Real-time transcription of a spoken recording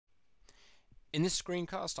In this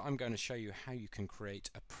screencast, I'm going to show you how you can create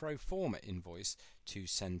a pro forma invoice to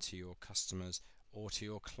send to your customers or to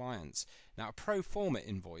your clients. Now, a pro forma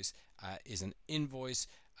invoice is an invoice,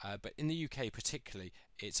 but in the UK particularly,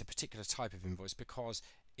 it's a particular type of invoice because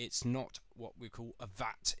it's not what we call a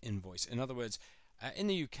VAT invoice. In other words, in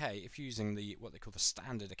the UK, if you're using what they call the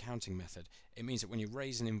standard accounting method, it means that when you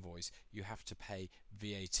raise an invoice, you have to pay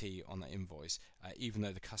VAT on that invoice, even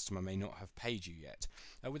though the customer may not have paid you yet.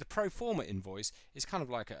 With a pro forma invoice, it's kind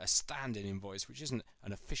of like a standard invoice, which isn't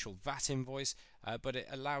an official VAT invoice, but it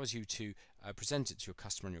allows you to present it to your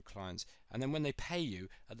customer and your clients, and then when they pay you,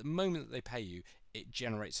 at the moment that they pay you, it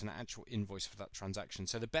generates an actual invoice for that transaction.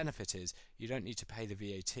 So the benefit is you don't need to pay the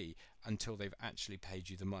VAT until they've actually paid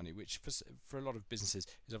you the money, which for a lot of businesses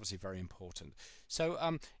is obviously very important. So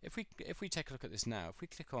if we take a look at this now, if we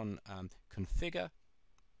click on Configure,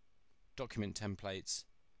 Document Templates,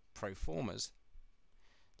 Pro Formas,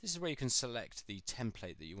 this is where you can select the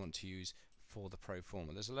template that you want to use for the pro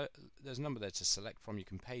forma. There's a number there to select from. You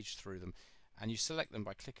can page through them, and you select them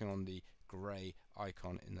by clicking on the grey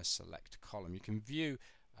icon in the select column. You can view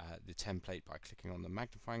the template by clicking on the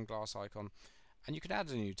magnifying glass icon, and you can add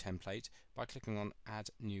a new template by clicking on add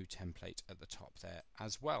new template at the top there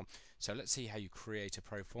as well. So let's see how you create a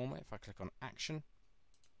pro forma. If I click on action,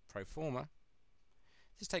 pro forma,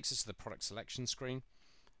 this takes us to the product selection screen.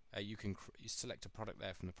 You can select a product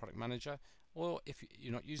there from the product manager, or if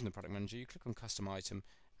you're not using the product manager, you click on custom item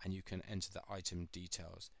and you can enter the item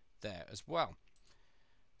details there as well.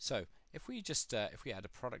 So if we add a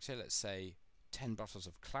product here, let's say 10 bottles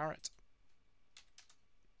of claret.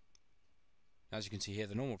 Now, as you can see here,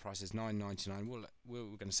 the normal price is $9.99. We're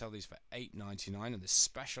going to sell these for $8.99 in this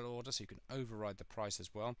special order, so you can override the price as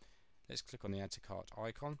well. Let's click on the add to cart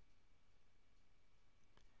icon.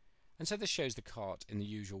 And so this shows the cart in the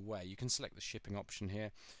usual way. You can select the shipping option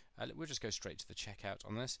here. We'll just go straight to the checkout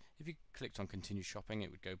on this. If you clicked on continue shopping,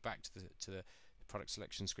 it would go back to the product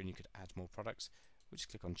selection screen. You could add more products. We'll just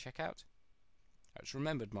click on checkout. It's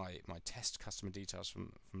remembered my test customer details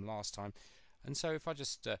from last time. And so if I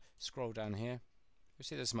just scroll down here, you'll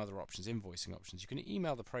see there's some other options, invoicing options. You can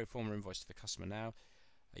email the pro forma invoice to the customer now.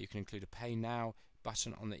 You can include a pay now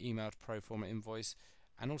button on the emailed pro forma invoice.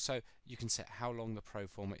 And also you can set how long the pro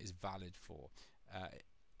forma is valid for.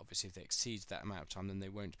 Obviously if they exceed that amount of time, then they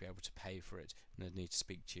won't be able to pay for it, and they'd need to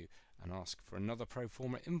speak to you and ask for another pro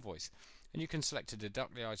forma invoice. And you can select to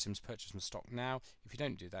deduct the items purchased from stock now. If you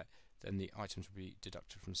don't do that, then the items will be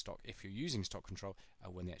deducted from stock if you're using stock control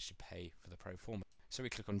when they actually pay for the pro forma. So we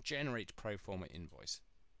click on generate pro forma invoice.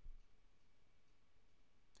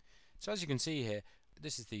 So as you can see here,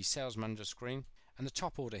 this is the sales manager screen, and the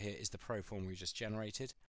top order here is the pro forma we just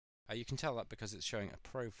generated. You can tell that because it's showing a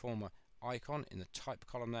pro forma icon in the type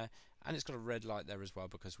column there, and it's got a red light there as well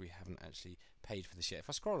because we haven't actually paid for this yet. If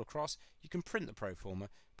I scroll across, you can print the pro forma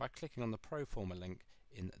by clicking on the pro forma link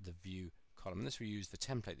in the view column. And this will use the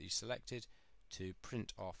template that you selected to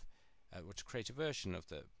print off or to create a version of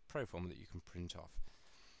the pro forma that you can print off.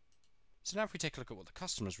 So now if we take a look at what the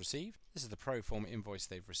customers received, this is the pro forma invoice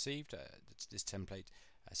they've received. This template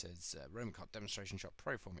says RomanCart demonstration shop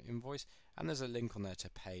pro forma invoice, and there's a link on there to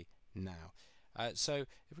pay now. So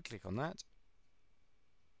if we click on that,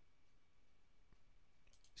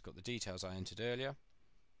 it's got the details I entered earlier.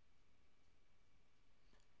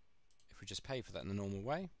 If we just pay for that in the normal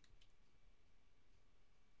way,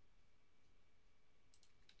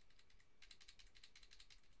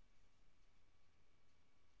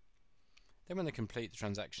 then when they complete the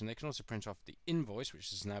transaction, they can also print off the invoice,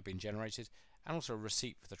 which has now been generated, and also a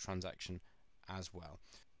receipt for the transaction as well.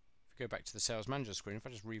 If we go back to the sales manager screen, if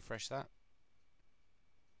I just refresh that,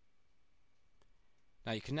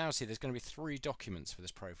 now you can now see there's going to be 3 documents for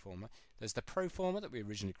this pro forma. There's the pro forma that we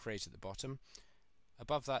originally created at the bottom.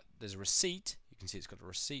 Above that there's a receipt. You can see it's got a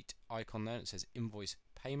receipt icon there. It says invoice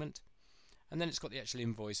payment, and then it's got the actual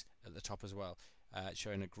invoice at the top as well,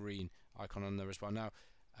 showing a green icon on there as well. Now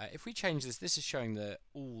if we change this is showing the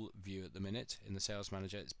all view at the minute in the sales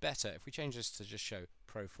manager. It's better if we change this to just show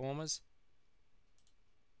pro formas.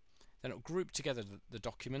 Then it'll group together the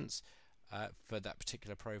documents for that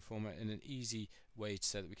particular pro forma in an easy way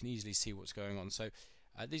so that we can easily see what's going on. So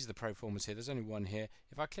these are the pro formas here. There's only one here.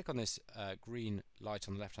 If I click on this green light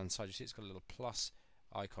on the left hand side, you see it's got a little plus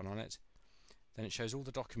icon on it. Then it shows all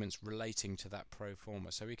the documents relating to that pro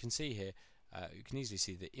forma. So we can see here, you can easily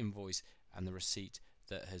see the invoice and the receipt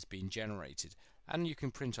that has been generated, and you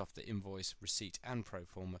can print off the invoice, receipt and pro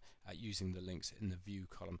forma using the links in the view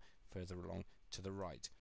column further along to the right.